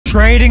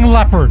Trading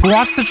leopard. Who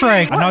wants to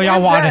trade? I know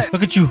y'all want it.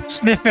 Look at you.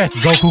 Sniff it.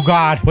 Goku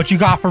God. What you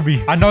got for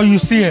me? I know you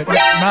see it.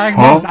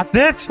 Magma.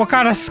 That's it? What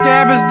kind of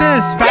scam is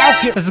this?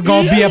 Falcon. This is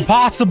gonna be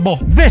impossible.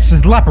 This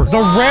is leopard. The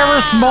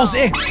rarest, most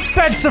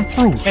expensive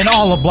fruit in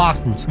all of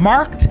Blox fruits.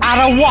 Marked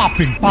at a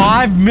whopping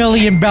 5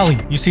 million belly.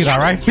 You see that,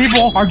 right?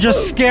 People are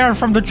just scared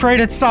from the trade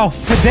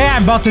itself. Today,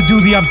 I'm about to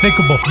do the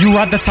unthinkable. You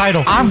read the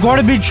title. I'm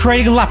going to be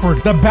trading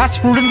leopard, the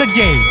best fruit in the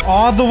game,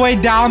 all the way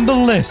down the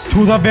list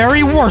to the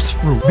very worst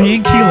fruit,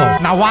 being Kilo.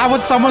 Now, why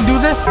would someone do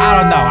this?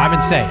 I don't know. I'm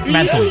insane.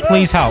 Mentally.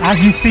 Please help.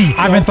 As you see,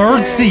 I'm in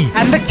 3rd C.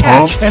 And the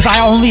catch is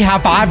I only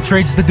have 5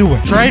 trades to do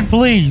it. Trade,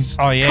 please.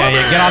 Oh, yeah.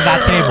 Get on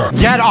that table.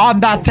 Get on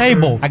that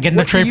table. I get in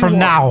the trade from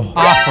now.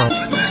 Offer.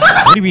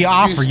 What do you mean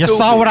offer? You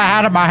saw what I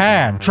had in my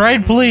hand.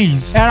 Trade,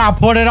 please. And I'll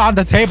put it on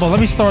the table. Let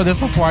me store this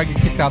before I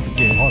get kicked out the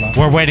game. Hold on.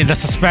 We're waiting. The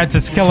suspense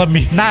is killing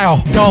me.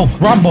 Now, go.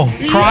 Rumble.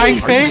 Crying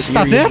face.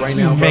 That's it? Right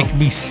You now, make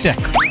me sick.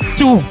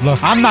 Dude,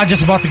 look, I'm not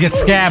just about to get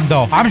scammed,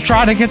 though. I'm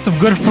trying to get some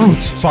good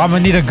fruits. So I'm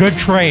gonna need a good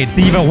trade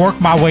to even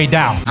work my way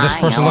down. This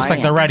person looks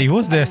like they're ready. Who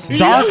is this?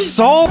 Dark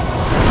Soul?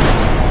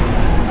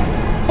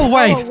 Oh,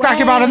 wait, this guy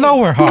came out of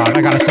nowhere. Hold on,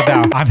 I gotta sit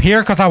down. I'm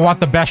here because I want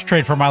the best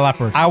trade for my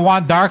leopard. I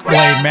want Dark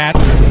Blade, man.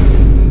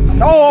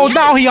 Oh,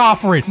 now he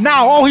offered.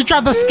 Now, oh, he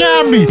tried to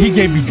scam me. He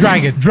gave me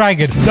Dragon.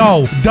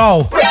 No.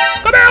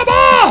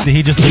 Did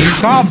he just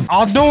leave? Come,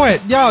 I'll do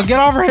it. Yo, get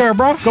over here,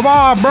 bro. Come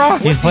on, bro.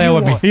 He's playing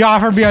with me. He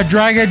offered me a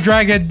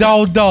dragon.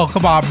 No.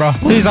 Come on, bro.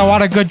 Please, I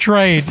want a good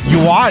trade.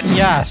 You want?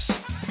 Yes.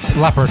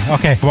 Leopard.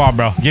 Okay, come on,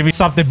 bro. Give me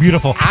something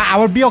beautiful. I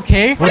would be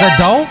okay with a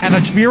doe and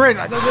a spirit.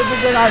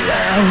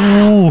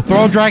 Ooh,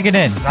 throw a dragon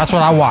in. That's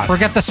what I want.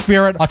 Forget the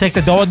spirit. I'll take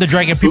the doe and the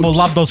dragon. People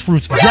love those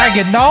fruits.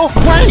 Dragon, no?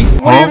 Wait,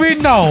 what do you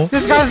mean no?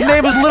 This guy's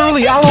name is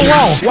literally LOL.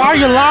 Why are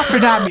you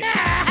laughing at me?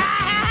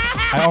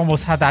 I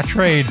almost had that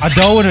trade. A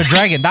doe and a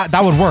dragon.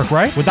 That would work,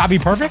 right? Would that be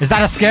perfect? Is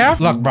that a scam?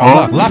 Look,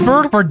 bro. Look.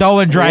 Leopard for doe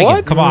and dragon.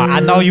 What? Come on. I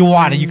know you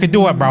want it. You can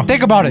do it, bro.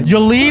 Think about it. You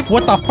leave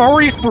with a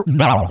furry fruit.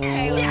 No.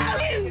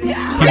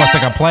 He must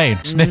have complained.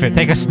 Sniff it.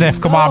 Take a sniff.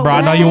 Come on, bro.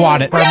 I know you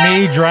want it. For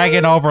me,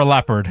 dragon over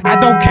leopard. I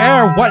don't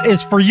care what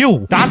is for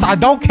you. I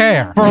don't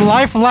care. For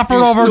life,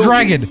 leopard over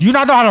dragon. You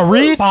not know how to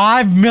read?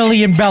 5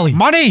 million belly.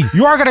 Money.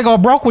 You are gonna go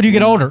broke when you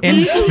get older.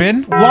 In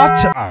spin?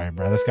 What? All right,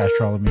 bro. This guy's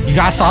trolling me. You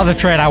guys saw the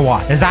trade I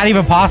want. Is that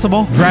even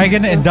possible?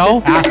 Dragon and doe?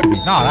 Has to be.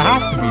 No, that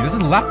has to be. This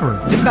is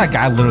leopard. Didn't that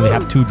guy literally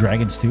have 2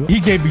 dragons too? He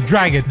gave me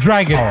dragon.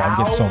 Oh, I'm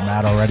getting so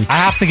mad already. I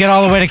have to get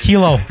all the way to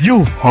Kilo.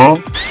 You.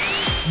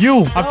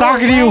 You. I'm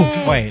talking to you.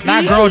 Wait,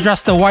 that girl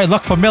dressed in white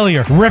look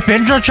familiar. Rip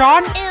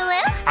Indra-chan?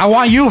 I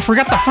want you.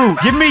 Forget the fruit.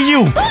 Give me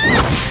you.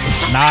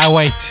 Now I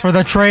wait for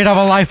the trade of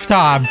a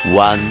lifetime.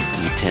 1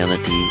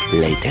 eternity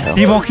later.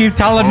 People keep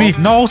telling me,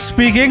 no,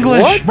 speak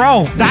English. What?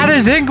 Bro, that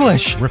is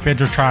English. Rip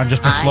Indra-chan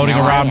just been floating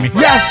around me.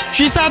 Yes,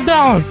 she sat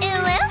down.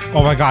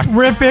 Oh my god.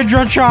 Rip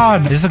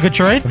Indra-chan. This is a good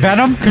trade.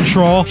 Venom,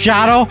 control,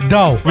 shadow,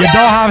 doe. You don't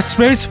have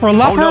space for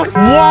leopard?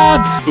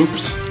 What?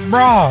 Oops.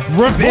 Bro,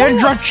 Rip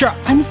Indra-chan.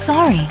 I'm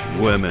sorry.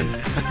 Women.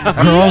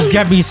 Girls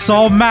get me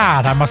so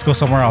mad. I must go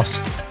somewhere else.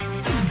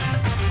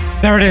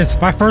 There it is.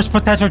 My first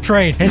potential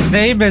trade. His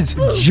name is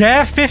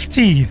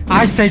Jeff15.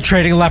 I say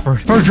trading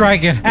leopard for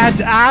dragon.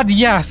 And add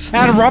yes.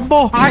 And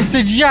rumble. I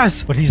said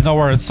yes. But he's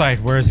nowhere in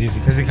sight. Where is he?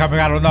 Is he coming?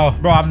 I don't know.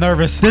 Bro, I'm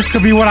nervous. This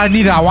could be what I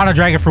needed. I want a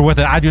dragon fruit with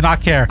it. I do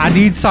not care. I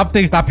need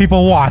something that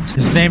people want.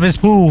 His name is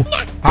Pooh.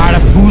 All right,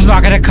 if Pooh's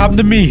not going to come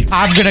to me,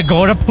 I'm going to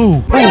go to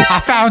Pooh. Pooh, I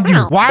found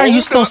you. Why are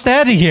you still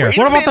standing here?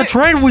 What about the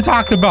trade we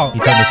talked about? He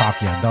turned his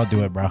hockey on. Don't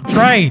do it, bro.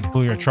 Trade.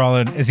 Pooh, you're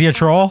trolling. Is he a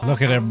troll?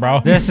 Look at him,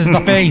 bro. This is the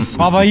face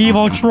of an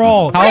evil troll.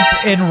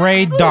 Help in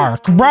raid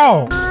dark.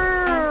 Bro.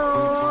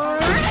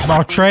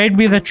 Bro, trade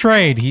me the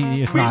trade.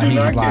 It's not. He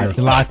lied.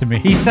 He lied to me.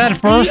 He said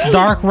first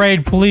dark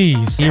raid,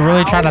 please. He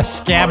really trying to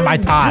scam my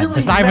time.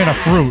 It's not even a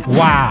fruit.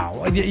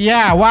 Wow.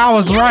 Yeah, wow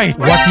is right.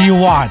 What do you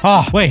want?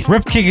 Oh, wait.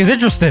 Rip King is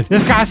interested.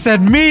 This guy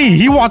said me.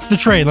 He wants to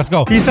trade. Let's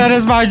go. He said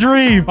it's my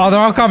dream. Oh, they're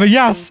all coming.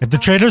 Yes. If the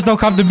traders don't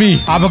come to me,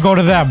 I'm gonna go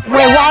to them.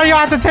 Wait, why are you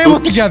at the table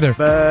together?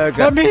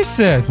 Let me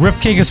sit. Rip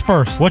King is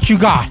first. What you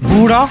got?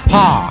 Buddha,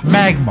 Pa,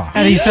 Magma.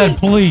 And he said,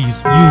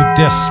 please. You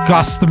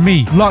disgust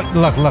me. Look.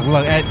 Bro,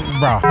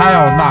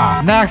 hell nah.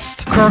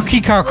 Next,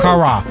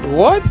 Kirkikakara.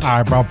 What? All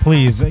right, bro,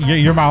 please.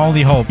 You're my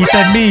only hope. He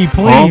said me,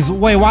 please.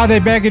 Wait, why are they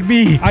begging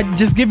me?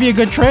 Just give me a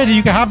good trade and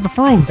you can have the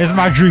fruit. It's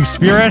my dream.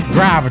 Spirit,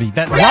 gravity.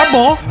 That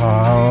rumble.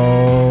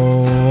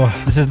 Oh,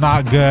 this is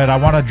not good. I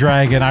want a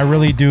dragon. I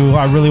really do.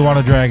 I really want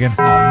a dragon.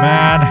 Oh,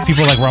 man.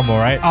 People like rumble,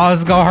 right? Oh, this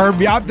is gonna hurt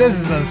me. This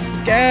is a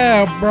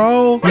scam,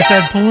 bro. He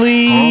said,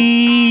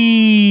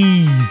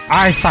 please. All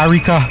right,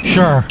 Sarika.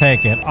 Sure.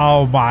 Take it.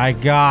 Oh, my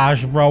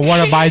gosh, bro. What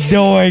am I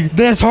doing?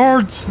 This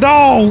hurts.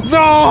 No.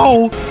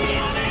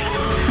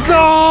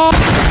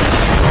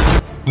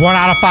 1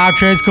 out of 5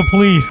 trades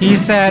complete. He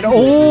said,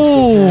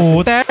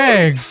 oh,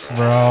 thanks.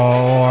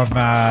 Bro, I'm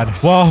mad. bad.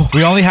 Whoa,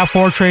 we only have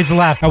 4 trades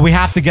left, and we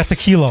have to get the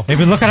kilo. If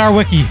you look at our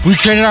wiki, we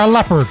traded our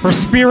leopard for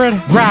spirit,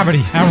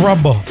 gravity, and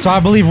rumble. So I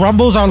believe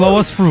rumble's our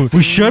lowest fruit.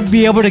 We should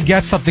be able to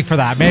get something for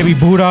that. Maybe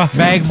Buddha,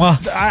 magma.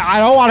 I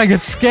don't want to get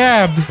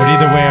scammed. But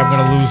either way, I'm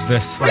going to lose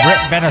this.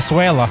 Rip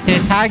Venezuela.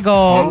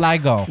 Taigo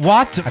Ligo.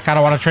 What? I kind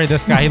of want to trade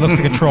this guy. He looks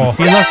like a troll.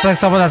 He looks like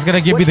someone that's going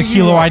to give me the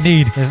kilo I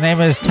need. His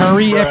name is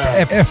Turi.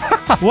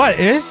 What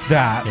is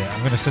that? Yeah, I'm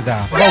going to sit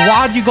down. But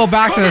why'd you go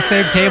back to the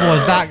same table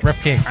as that, Rip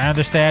King? I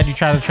understand you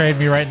try to trade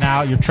me right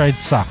now. Your trade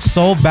sucks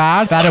so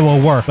bad that it will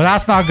work. But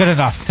that's not good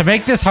enough. To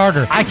make this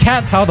harder, I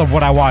can't tell them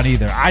what I want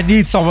either. I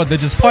need someone to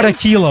just put a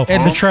kilo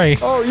in the trade.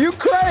 Oh, you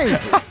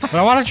crazy. But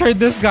I want to trade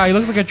this guy. He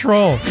looks like a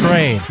troll.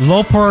 Trade.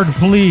 LEOPARD,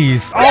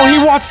 please. Oh,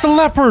 he wants the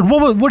leopard.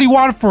 What do you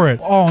want for it?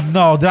 Oh,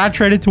 no. Did I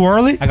trade it too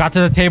early? I got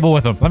to the table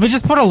with him. Let me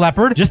just put a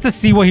leopard just to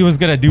see what he was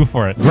going to do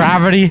for it.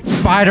 Gravity,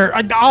 spider.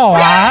 Oh,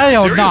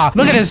 hell no.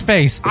 Look at his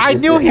face. I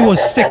knew he was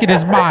sick in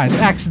his mind.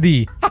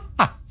 XD.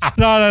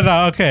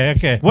 No.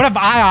 Okay. What if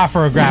I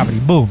offer a gravity?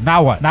 Boom.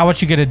 Now what? Now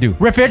what you gonna do?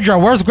 Rip Indra,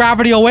 where's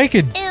Gravity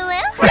Awakened?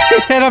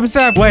 Hit him,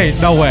 Sam. Wait,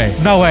 no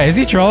way. Is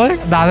he trolling?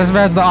 Nah, this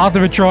man's the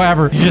ultimate troll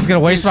ever. You just gonna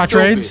waste my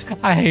trades?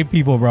 I hate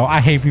people, bro. I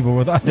hate people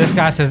with this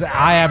guy says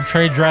I am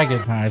trade dragon.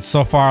 All right,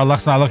 so far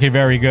luck's not looking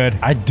very good.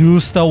 I do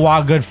still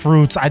want good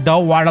fruits. I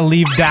don't want to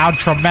leave down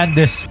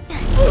tremendous.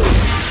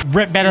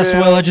 Rip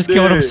Venezuela just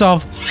killed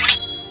himself.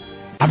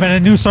 I'm in a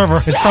new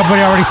server and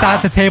somebody already sat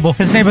at the table.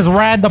 His name is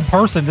Random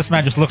Person. This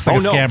man just looks like a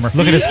scammer.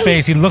 Look at his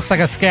face. He looks like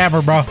a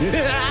scammer, bro.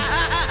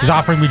 He's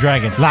offering me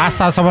dragon. Last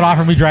time someone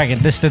offered me dragon,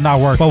 this did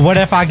not work. But what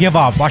if I give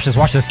up? Watch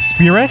this.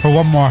 Spirit for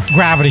one more.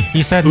 Gravity.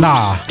 He said,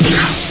 nah.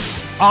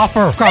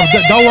 Offer. Come,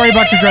 don't worry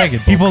about your dragon.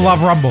 People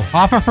love rumble.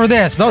 Offer for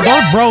this. Don't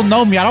bro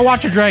know me. I don't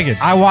want your dragon.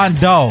 I want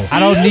dough. I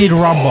don't need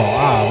rumble.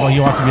 Oh, well, he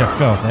wants to be a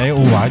filth. Hey,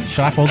 ooh,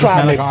 should I fold this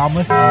man like an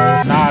omelet?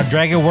 Nah,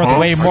 dragon worth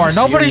way more.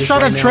 Nobody's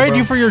trying to trade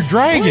you for your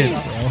dragon.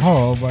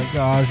 Oh my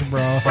gosh,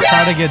 bro. I'm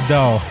trying to get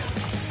dough.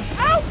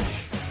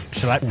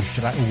 Should I?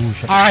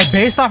 All right,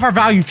 based off our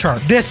value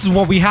chart, this is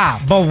what we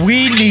have. But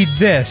we need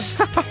this.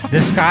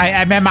 This guy,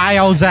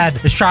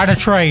 MMIOZ, is trying to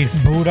trade.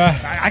 Buddha.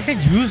 I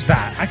could use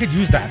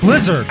that.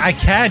 Blizzard. I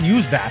can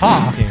use that.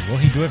 Huh. Okay, will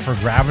he do it for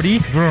gravity?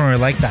 I don't really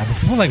like that. But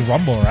people like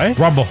rumble, right?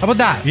 Rumble. How about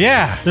that?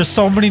 Yeah. There's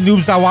so many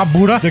noobs that want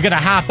Buddha. They're going to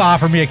have to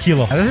offer me a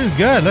kilo. Now, this is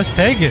good. Let's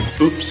take it.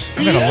 Oops.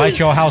 I'm going to light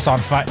your house on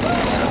fire.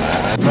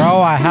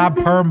 Bro, I have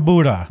perm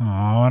Buddha.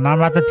 Oh, and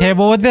I'm at the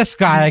table with this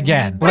guy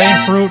again.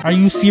 Plain fruit. Are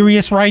you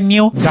serious right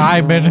now?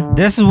 Diamond.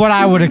 This is what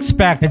I would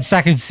expect in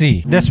second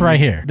C. This right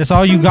here. This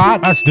all you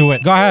got? Let's do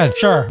it. Go ahead.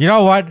 Sure. You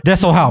know what?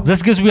 This will help.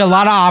 This gives me a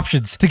lot of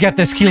options to get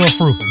this kilo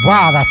fruit.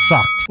 Wow, that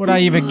sucked. What'd I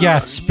even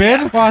get?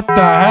 Spin? What the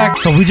heck?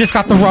 So we just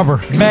got the rubber,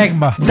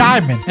 magma,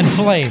 diamond, and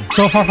flame.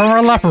 So far from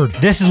our leopard,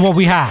 this is what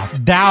we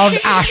have. Down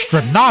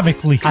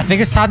astronomically. I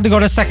think it's time to go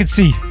to second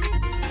C.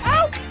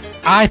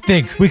 I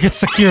think we could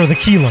secure the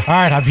kilo. All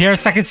right, I'm here at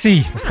second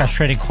C. This guy's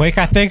trading quick,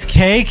 I think.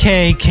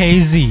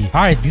 KKKZ.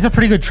 All right, these are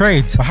pretty good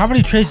trades. But how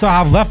many trades do I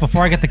have left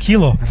before I get the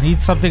kilo? I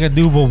need something a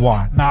noob will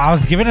want. Now, I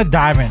was given a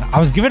diamond. I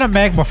was given a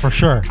magma for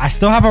sure. I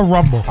still have a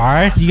rumble. All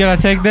right, you gonna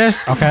take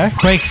this? Okay.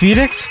 Quake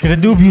Phoenix? Can a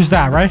noob use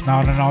that, right?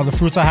 No. The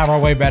fruits I have are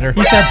way better.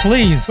 He said,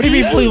 please. What do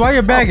you mean, please? Why are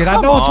you begging?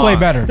 I know it's way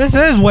better. This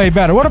is way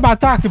better. What am I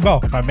talking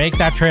about? If I make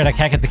that trade, I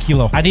can't get the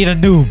kilo. I need a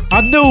noob.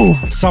 A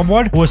noob.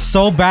 Someone who is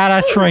so bad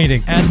at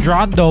trading.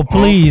 Androndo,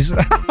 please.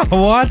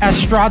 What?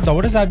 Estrado.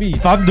 What does that mean?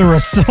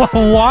 Thunderous.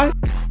 What?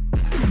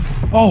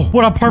 Oh,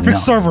 what a perfect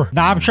server.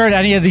 Now, I'm sure in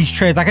any of these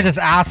trades, I could just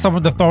ask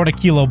someone to throw in a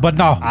kilo, but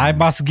no, I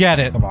must get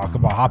it. Come on,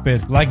 hop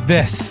in. Like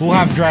this. Who'll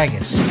have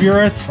dragon?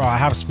 Spirit. Oh, I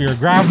have spirit.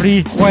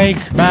 Gravity. Quake.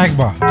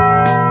 Magma.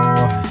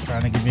 Oh,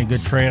 trying to give me a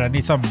good trade. I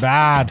need something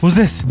bad. Who's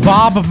this?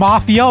 Bob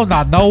Mafio?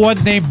 Nah, no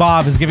one named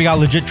Bob is giving out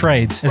legit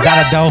trades. Is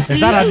that a dough? Is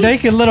that a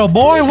naked little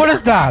boy? What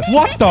is that?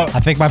 What the? I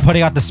think by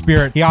putting out the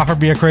spirit, he offered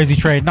me a crazy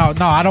trade. No,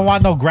 I don't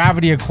want no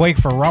gravity or quake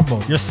for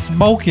rumble. You're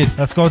smoking.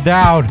 Let's go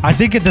down. I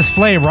did get this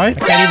flame,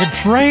 right? I can't even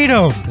trade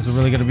him. This is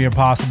really going to be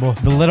impossible.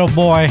 The little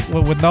boy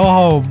with no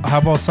home. How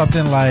about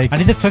something like... I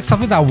need to click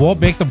something that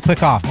won't make them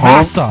click off.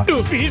 Massa.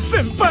 Did he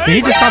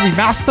just call me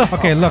master?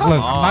 Okay, look. I'm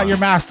not your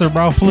master,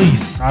 bro.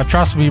 Please.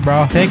 Trust me,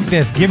 bro. Take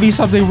this. Give me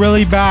something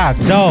really bad.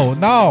 No.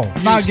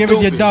 I'm not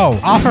giving you dough.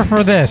 Offer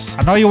for this.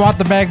 I know you want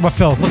the magma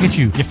filth. Look at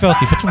you. You're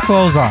filthy. Put some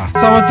clothes on.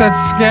 Someone said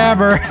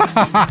scammer.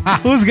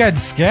 Who's getting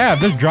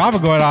scammed? There's drama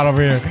going on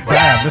over here.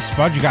 Damn, this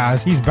sponge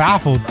guys. He's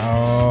baffled.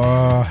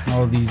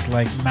 All these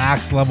like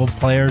max level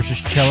players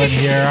just chilling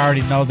here. I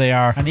already know they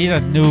are. I need a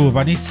noob.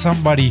 I need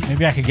somebody.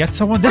 Maybe I could get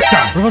someone. This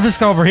guy. What about this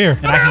guy over here?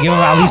 And I can give him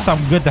at least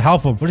something good to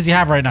help him. What does he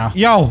have right now?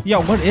 Yo,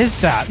 what is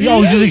that?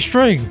 Yo, he's using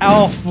string.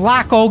 El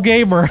Flaco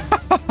Gamer.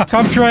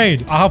 Come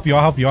trade. I'll help you.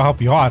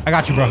 Hold on. I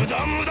got you, bro.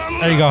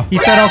 There you go. He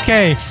said,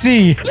 okay.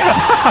 C.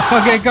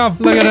 Okay, come.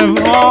 Look at him.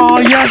 Oh,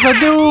 yes, a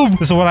noob.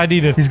 This is what I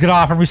needed. He's going to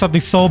offer me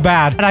something so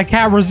bad, and I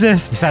can't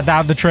resist. He sat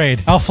down the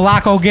trade. El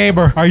Flaco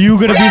Gamer, are you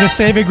going to be the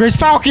saving grace?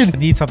 Falcon. I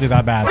need something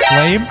that bad.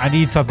 Flame. I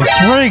need something.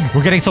 Spring.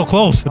 We're getting so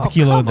close. Put the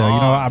kilo in there. You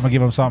know what? I'm going to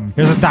give him something.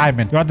 Here's a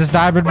diamond. You want this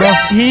diamond, bro?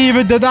 He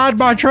even denied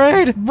my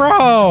trade.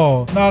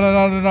 Bro. No.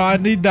 I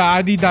need that.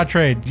 I need that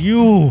trade.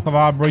 You. Come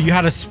on, bro. You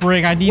had a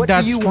spring. I need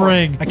that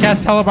spring. I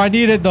can't tell him I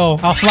need it, though.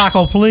 El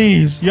Flaco,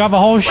 please. You have a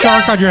whole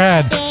shark on your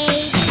head.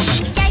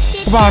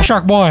 Come on,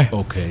 shark boy.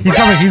 Okay. He's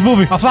coming. He's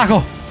moving. El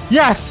Flaco.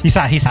 Yes. He's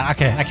out.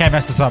 Okay. I can't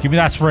mess this up. Give me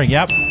that spring.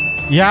 Yep.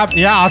 Yeah,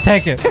 I'll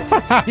take it.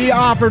 He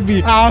offered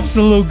me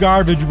absolute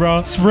garbage,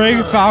 bro.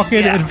 Spring,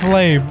 Falcon, and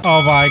Flame.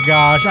 Oh my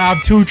gosh. I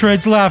have 2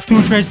 trades left.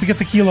 2 trades to get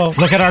the kilo.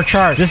 Look at our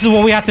chart. This is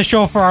what we have to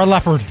show for our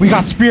leopard. We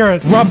got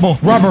Spirit, Rumble,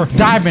 Rubber,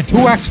 Diamond,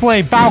 2x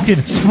Flame,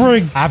 Falcon,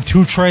 Spring. I have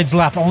 2 trades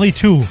left. Only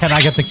 2. Can I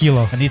get the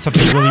kilo? I need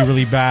something really,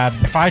 really bad.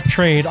 If I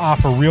trade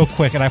offer real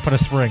quick and I put a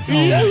spring.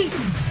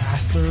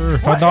 Faster.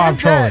 Oh, no, I'm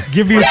trolling.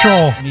 Give me a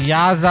troll.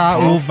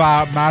 Miyaza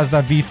Uva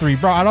Mazda V3.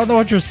 Bro, I don't know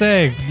what you're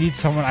saying. I need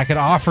someone I can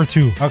offer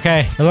to.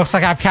 Okay. It looks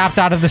like I've capped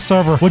out of the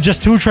server with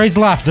just 2 trades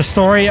left. The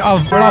story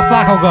of where'd El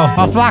Flaco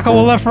go? El Flaco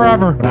will live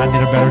forever. But I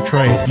need a better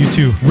trade. You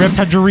two. Rip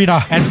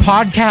Tangerina and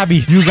Pod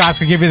Cabby. You guys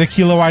can give me the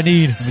kilo I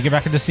need. Let me get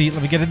back in the seat.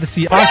 Let me get in the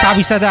seat. Oh,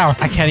 Cabby sat down.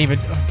 I can't even.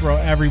 Bro,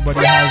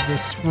 everybody has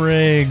this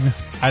spring.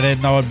 I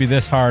didn't know it'd be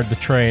this hard to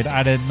trade.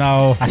 I didn't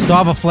know. I still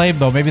have a flame,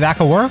 though. Maybe that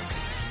could work?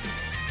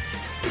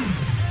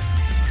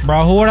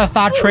 Bro, who would have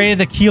thought trading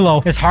the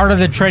kilo is harder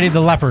than trading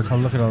the leopard? Oh,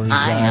 look at all these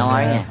guys. How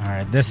are you? All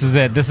right, this is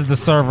it. This is the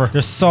server.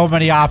 There's so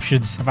many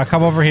options. If I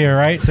come over here,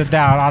 right, sit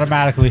down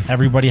automatically.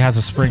 Everybody has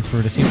a spring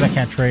fruit. It seems I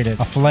can't trade it.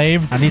 A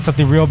flame. I need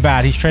something real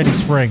bad. He's trading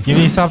spring. Give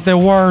me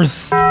something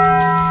worse.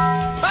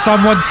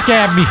 Someone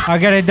scam me. I'm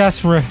getting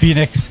desperate.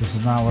 Phoenix. This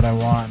is not what I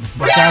want. This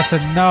guy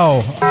said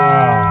no.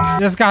 Oh.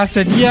 This guy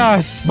said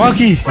yes.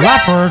 Monkey.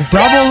 Leopard.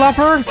 Double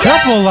leopard.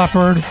 Triple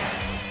leopard.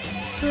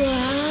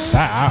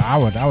 I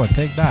would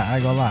take that. I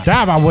ain't gonna lie.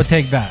 Damn, I would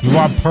take that. You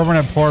want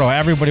permanent portal.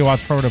 Everybody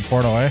wants permanent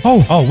portal, eh?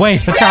 Oh,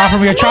 wait. This guy offered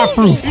me a chalk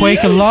fruit.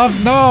 Quake and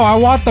love? No, I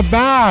want the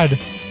bad.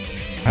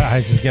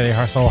 I just getting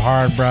her so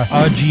hard, bro.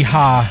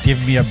 Jiha,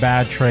 give me a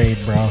bad trade,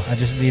 bro. I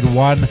just need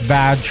 1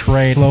 bad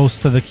trade close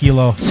to the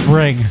kilo.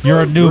 Spring,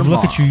 you're a noob.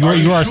 Look at you.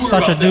 You are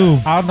such a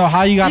noob. I don't know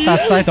how you got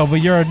that sight though,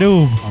 but you're a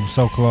noob. I'm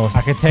so close.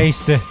 I can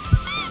taste it.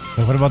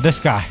 But what about this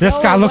guy? This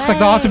guy looks like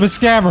the ultimate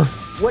scammer.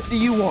 What do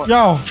you want?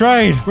 Yo,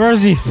 trade. Where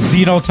is he?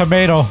 Xeno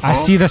Tomato. I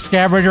see the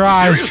scammer in your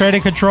eyes.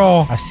 Trading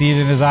control. I see it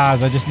in his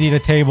eyes. I just need a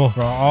table.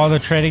 Bro, all the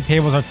trading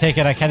tables are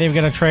taken. I can't even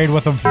get a trade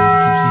with him.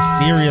 He's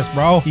serious,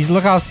 bro.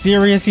 Look how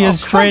serious he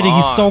is trading.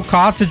 He's so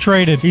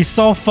concentrated. He's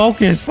so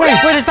focused. Wait,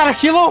 is that a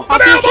kilo? I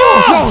see a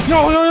kilo.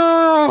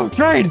 Yo.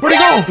 Trade. Where'd he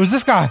go? It was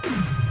this guy.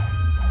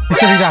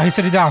 He's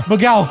sitting down.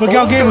 Miguel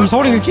Gamer, who's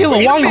holding a kilo.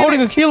 Why are you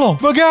holding a kilo?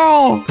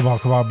 Miguel. Come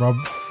on, bro.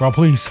 Bro,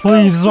 please.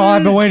 This is all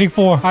I've been waiting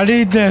for. I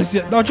need this.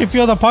 Don't you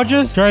feel the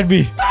punches? Trade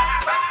me.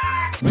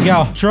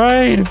 Miguel,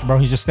 trade. Bro,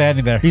 he's just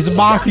standing there. He's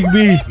mocking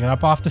me. Get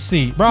up off the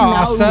seat. Bro, no.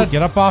 I said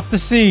get up off the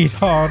seat.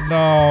 Oh,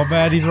 no,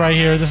 man. He's right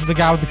here. This is the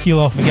guy with the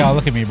kilo. Miguel,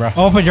 look at me, bro.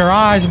 Open your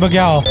eyes,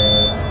 Miguel.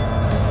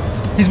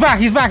 He's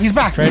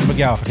back. Trade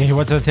Miguel. Okay, he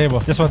went to the table.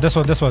 This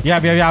one.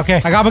 Yeah,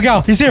 okay. I got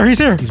Miguel. He's here.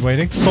 He's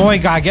waiting. Soy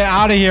guy, get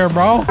out of here,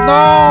 bro.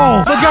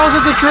 No! Miguel's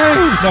in the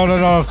trade.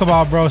 No. Come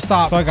on, bro.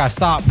 Stop. Soy guy,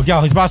 stop.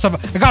 Miguel, he's about to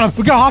stop. I got him.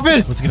 Miguel, hop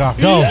in. Let's get off.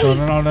 Go.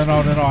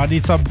 No. I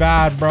need something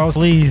bad, bro.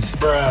 Please.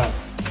 Bruh.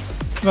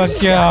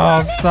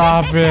 Miguel,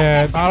 stop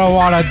it. I don't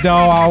want a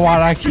dough. I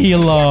want a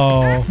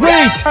kilo.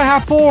 Wait, I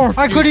have 4.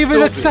 I couldn't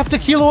even accept a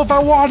kilo if I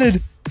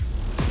wanted.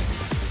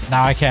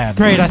 Now I can.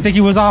 Great, I think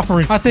he was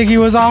offering.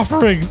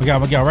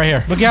 Miguel, right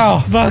here.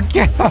 Miguel.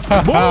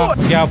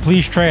 Miguel,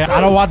 please trade. I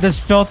don't want this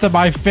filth in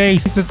my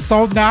face. It's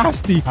so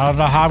nasty. I don't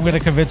know how I'm going to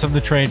convince him to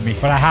trade me,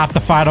 but I have to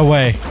find a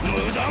way.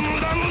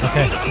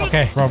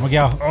 Okay. Bro,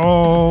 Miguel.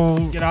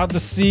 Oh, get out the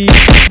seat.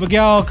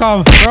 Miguel,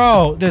 come.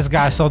 Bro, this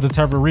guy's so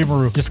determined.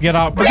 Rimuru, just get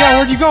out. Miguel,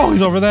 where'd you go?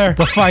 He's over there.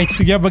 The fight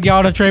to get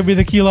Miguel to trade me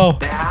the kilo.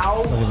 Look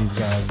at these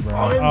guys,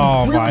 bro.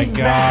 Oh, my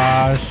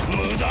gosh.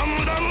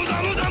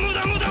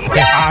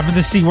 Okay, I'm in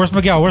the sea. Where's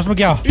Miguel?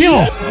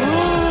 Kilo!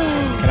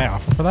 Can I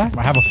offer for that?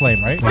 I have a flame,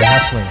 right? He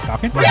has flame.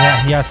 Falcon?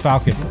 Yeah, he has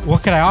Falcon.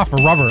 What can I offer?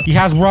 Rubber. He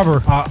has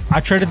rubber.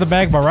 I traded the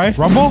magma, right?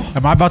 Rumble?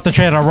 Am I about to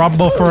trade a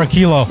rumble for a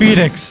kilo?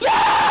 Phoenix.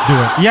 Do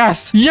it.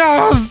 Yes.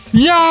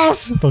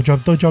 Don't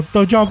jump.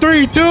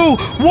 3, 2,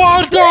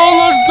 1, go.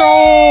 Let's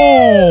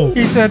go.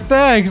 He said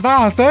thanks.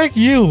 Nah, thank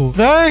you.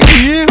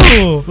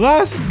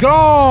 Let's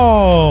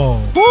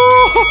go.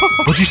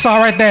 What you saw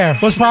right there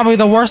was probably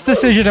the worst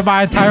decision in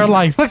my entire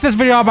life. Click this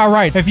video on my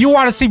right if you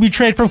want to see me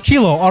trade from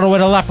kilo all the way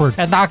to leopard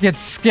and not get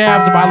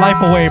scammed my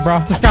life away,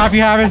 bro. Subscribe if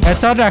you haven't.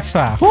 Until next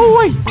time.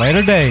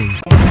 Later days.